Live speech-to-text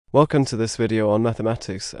Welcome to this video on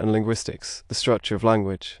mathematics and linguistics, the structure of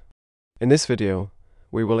language. In this video,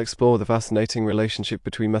 we will explore the fascinating relationship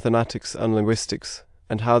between mathematics and linguistics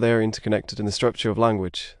and how they are interconnected in the structure of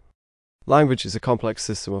language. Language is a complex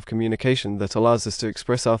system of communication that allows us to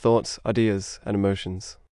express our thoughts, ideas, and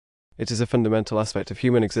emotions. It is a fundamental aspect of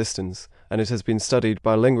human existence, and it has been studied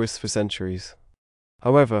by linguists for centuries.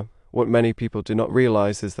 However, what many people do not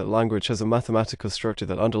realize is that language has a mathematical structure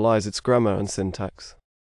that underlies its grammar and syntax.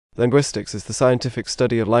 Linguistics is the scientific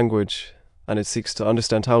study of language, and it seeks to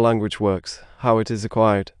understand how language works, how it is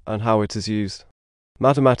acquired, and how it is used.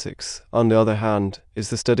 Mathematics, on the other hand, is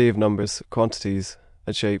the study of numbers, quantities,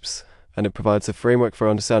 and shapes, and it provides a framework for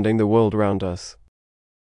understanding the world around us.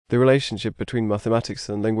 The relationship between mathematics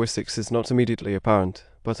and linguistics is not immediately apparent,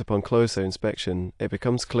 but upon closer inspection, it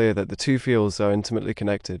becomes clear that the two fields are intimately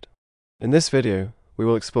connected. In this video, we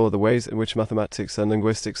will explore the ways in which mathematics and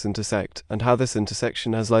linguistics intersect, and how this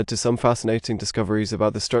intersection has led to some fascinating discoveries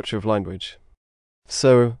about the structure of language.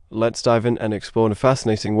 So, let's dive in and explore the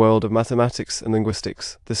fascinating world of mathematics and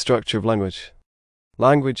linguistics, the structure of language.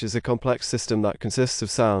 Language is a complex system that consists of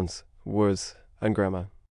sounds, words, and grammar.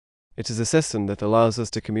 It is a system that allows us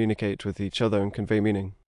to communicate with each other and convey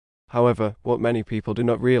meaning. However, what many people do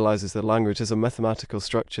not realize is that language has a mathematical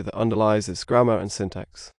structure that underlies its grammar and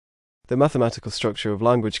syntax. The mathematical structure of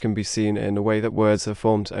language can be seen in the way that words are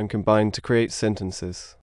formed and combined to create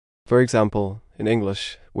sentences. For example, in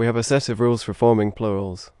English, we have a set of rules for forming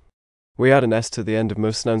plurals. We add an s to the end of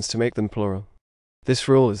most nouns to make them plural. This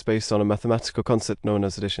rule is based on a mathematical concept known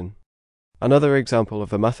as addition. Another example of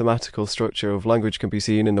the mathematical structure of language can be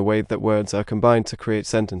seen in the way that words are combined to create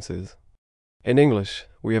sentences. In English,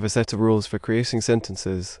 we have a set of rules for creating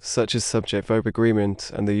sentences, such as subject-verb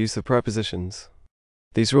agreement and the use of prepositions.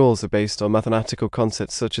 These rules are based on mathematical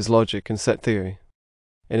concepts such as logic and set theory.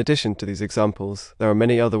 In addition to these examples, there are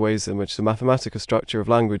many other ways in which the mathematical structure of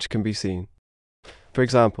language can be seen. For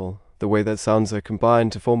example, the way that sounds are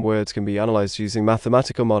combined to form words can be analyzed using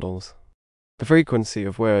mathematical models. The frequency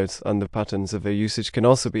of words and the patterns of their usage can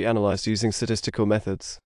also be analyzed using statistical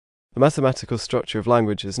methods. The mathematical structure of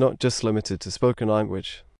language is not just limited to spoken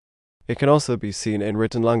language. It can also be seen in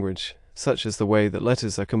written language, such as the way that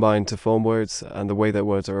letters are combined to form words and the way that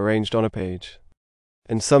words are arranged on a page.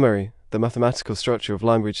 In summary, the mathematical structure of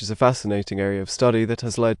language is a fascinating area of study that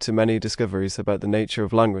has led to many discoveries about the nature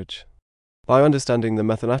of language. By understanding the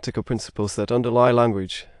mathematical principles that underlie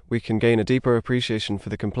language, we can gain a deeper appreciation for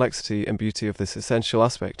the complexity and beauty of this essential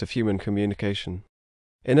aspect of human communication.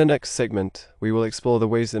 In the next segment, we will explore the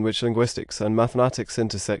ways in which linguistics and mathematics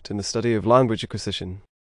intersect in the study of language acquisition.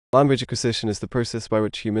 Language acquisition is the process by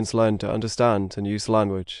which humans learn to understand and use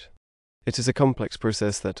language. It is a complex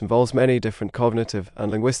process that involves many different cognitive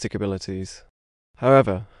and linguistic abilities.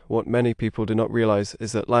 However, what many people do not realize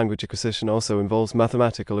is that language acquisition also involves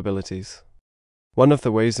mathematical abilities. One of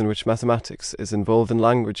the ways in which mathematics is involved in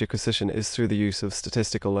language acquisition is through the use of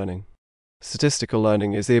statistical learning. Statistical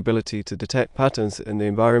learning is the ability to detect patterns in the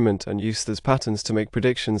environment and use those patterns to make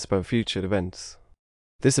predictions about future events.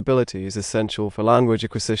 This ability is essential for language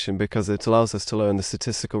acquisition because it allows us to learn the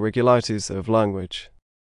statistical regularities of language.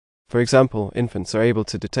 For example, infants are able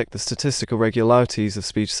to detect the statistical regularities of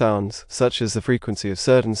speech sounds, such as the frequency of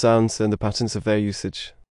certain sounds and the patterns of their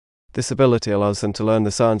usage. This ability allows them to learn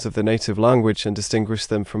the sounds of their native language and distinguish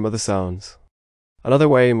them from other sounds. Another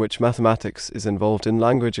way in which mathematics is involved in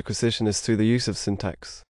language acquisition is through the use of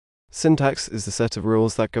syntax. Syntax is the set of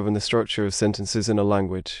rules that govern the structure of sentences in a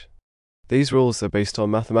language. These rules are based on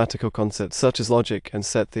mathematical concepts such as logic and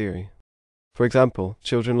set theory. For example,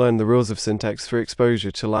 children learn the rules of syntax through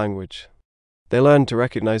exposure to language. They learn to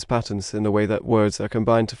recognize patterns in the way that words are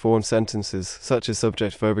combined to form sentences, such as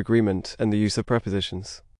subject-verb agreement and the use of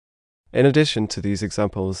prepositions. In addition to these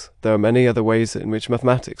examples, there are many other ways in which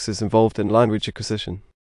mathematics is involved in language acquisition.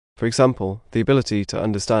 For example, the ability to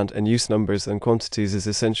understand and use numbers and quantities is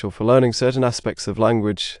essential for learning certain aspects of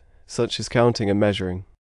language, such as counting and measuring.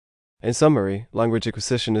 In summary, language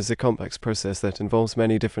acquisition is a complex process that involves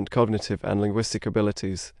many different cognitive and linguistic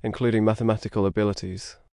abilities, including mathematical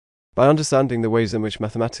abilities. By understanding the ways in which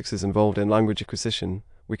mathematics is involved in language acquisition,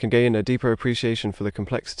 we can gain a deeper appreciation for the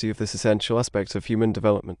complexity of this essential aspect of human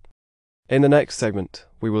development. In the next segment,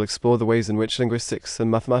 we will explore the ways in which linguistics and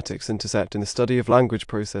mathematics intersect in the study of language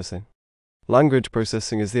processing. Language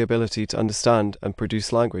processing is the ability to understand and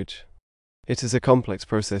produce language. It is a complex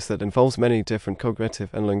process that involves many different cognitive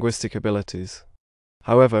and linguistic abilities.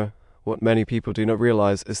 However, what many people do not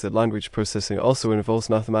realize is that language processing also involves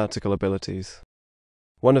mathematical abilities.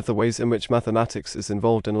 One of the ways in which mathematics is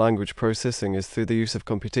involved in language processing is through the use of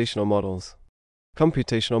computational models.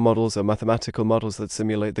 Computational models are mathematical models that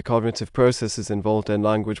simulate the cognitive processes involved in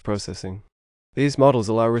language processing. These models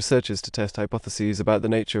allow researchers to test hypotheses about the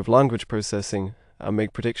nature of language processing and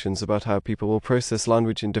make predictions about how people will process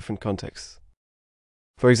language in different contexts.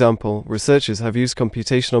 For example, researchers have used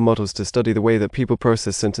computational models to study the way that people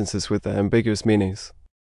process sentences with their ambiguous meanings.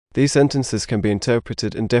 These sentences can be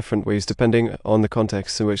interpreted in different ways depending on the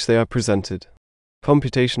context in which they are presented.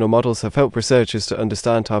 Computational models have helped researchers to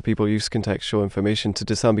understand how people use contextual information to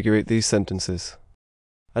disambiguate these sentences.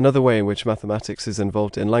 Another way in which mathematics is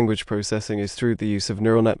involved in language processing is through the use of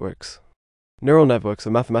neural networks. Neural networks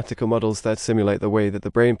are mathematical models that simulate the way that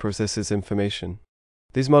the brain processes information.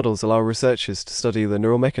 These models allow researchers to study the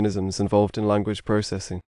neural mechanisms involved in language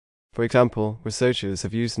processing. For example, researchers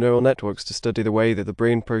have used neural networks to study the way that the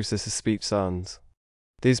brain processes speech sounds.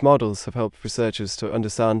 These models have helped researchers to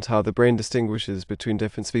understand how the brain distinguishes between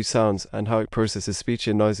different speech sounds and how it processes speech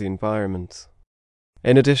in noisy environments.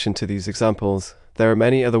 In addition to these examples, there are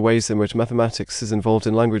many other ways in which mathematics is involved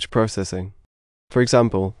in language processing. For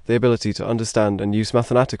example, the ability to understand and use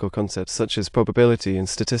mathematical concepts such as probability and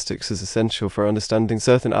statistics is essential for understanding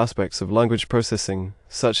certain aspects of language processing,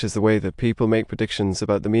 such as the way that people make predictions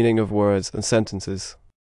about the meaning of words and sentences.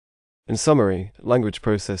 In summary, language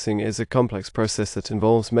processing is a complex process that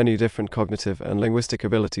involves many different cognitive and linguistic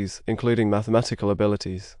abilities, including mathematical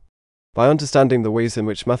abilities. By understanding the ways in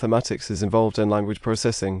which mathematics is involved in language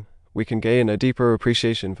processing, we can gain a deeper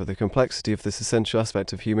appreciation for the complexity of this essential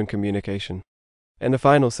aspect of human communication. In the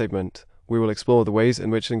final segment, we will explore the ways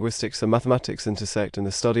in which linguistics and mathematics intersect in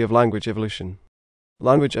the study of language evolution.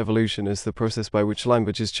 Language evolution is the process by which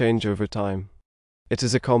languages change over time. It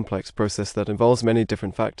is a complex process that involves many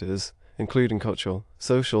different factors, including cultural,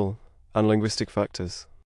 social, and linguistic factors.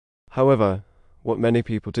 However, what many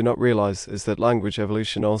people do not realize is that language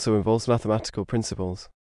evolution also involves mathematical principles.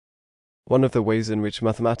 One of the ways in which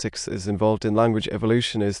mathematics is involved in language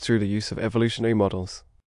evolution is through the use of evolutionary models.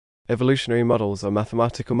 Evolutionary models are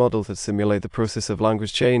mathematical models that simulate the process of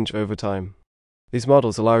language change over time. These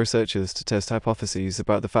models allow researchers to test hypotheses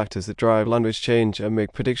about the factors that drive language change and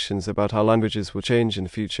make predictions about how languages will change in the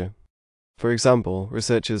future. For example,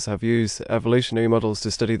 researchers have used evolutionary models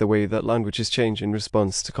to study the way that languages change in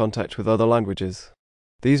response to contact with other languages.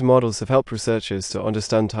 These models have helped researchers to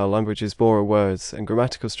understand how languages borrow words and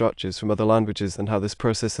grammatical structures from other languages and how this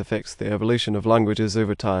process affects the evolution of languages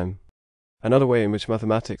over time. Another way in which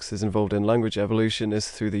mathematics is involved in language evolution is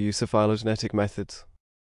through the use of phylogenetic methods.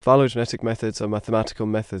 Phylogenetic methods are mathematical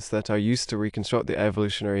methods that are used to reconstruct the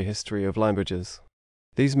evolutionary history of languages.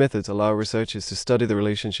 These methods allow researchers to study the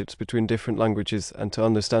relationships between different languages and to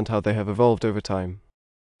understand how they have evolved over time.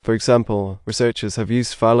 For example, researchers have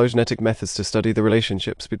used phylogenetic methods to study the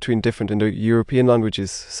relationships between different Indo-European languages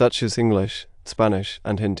such as English, Spanish,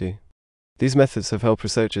 and Hindi. These methods have helped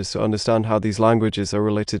researchers to understand how these languages are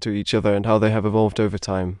related to each other and how they have evolved over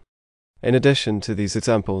time. In addition to these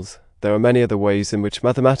examples, there are many other ways in which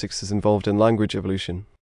mathematics is involved in language evolution.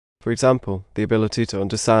 For example, the ability to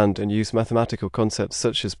understand and use mathematical concepts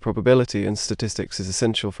such as probability and statistics is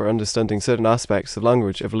essential for understanding certain aspects of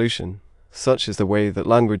language evolution, such as the way that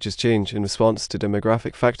languages change in response to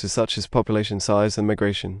demographic factors such as population size and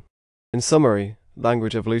migration. In summary,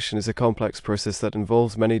 language evolution is a complex process that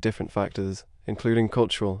involves many different factors, including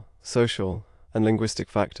cultural, social, and linguistic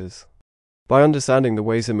factors. By understanding the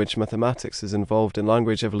ways in which mathematics is involved in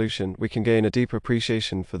language evolution, we can gain a deeper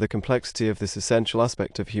appreciation for the complexity of this essential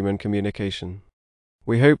aspect of human communication.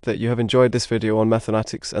 We hope that you have enjoyed this video on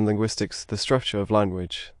mathematics and linguistics, the structure of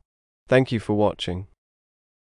language. Thank you for watching.